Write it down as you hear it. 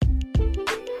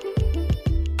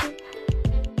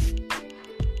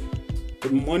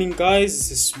Good morning, guys.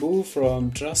 This is Boo from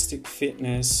Drastic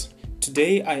Fitness.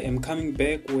 Today I am coming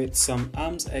back with some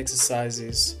arms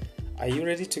exercises. Are you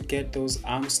ready to get those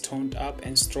arms toned up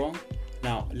and strong?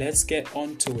 Now let's get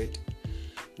on to it.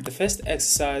 The first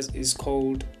exercise is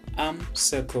called arm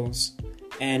circles,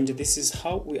 and this is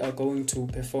how we are going to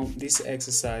perform this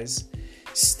exercise.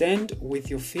 Stand with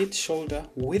your feet shoulder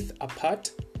width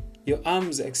apart, your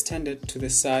arms extended to the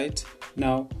side.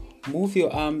 Now move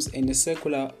your arms in a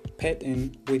circular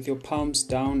pattern with your palms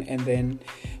down, and then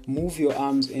move your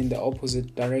arms in the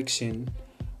opposite direction.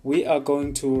 We are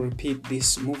going to repeat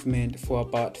this movement for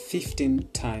about 15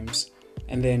 times,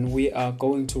 and then we are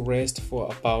going to rest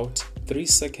for about 3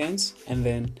 seconds and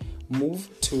then move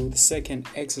to the second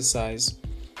exercise.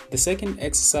 The second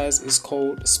exercise is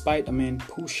called Spider-Man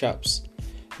push-ups.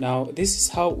 Now this is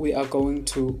how we are going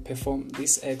to perform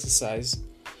this exercise.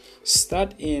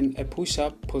 Start in a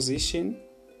push-up position,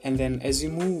 and then as you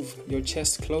move your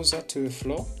chest closer to the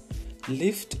floor,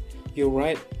 lift your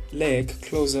right leg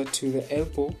closer to the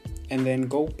elbow, and then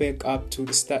go back up to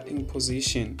the starting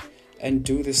position and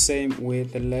do the same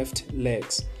with the left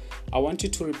legs. I want you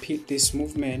to repeat this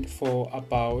movement for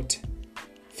about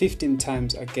 15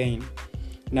 times again.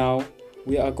 Now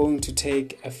we are going to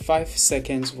take a 5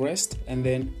 seconds rest and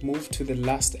then move to the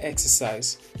last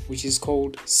exercise, which is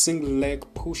called single leg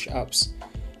push-ups.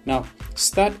 Now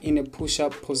start in a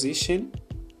push-up position,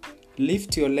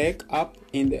 lift your leg up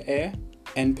in the air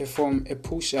and perform a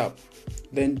push-up.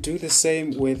 Then do the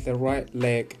same with the right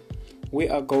leg. We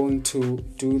are going to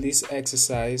do this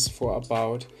exercise for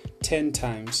about 10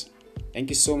 times. Thank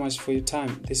you so much for your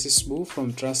time. This is Boo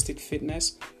from Drastic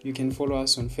Fitness. You can follow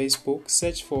us on Facebook.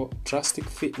 Search for Drastic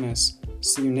Fitness.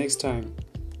 See you next time.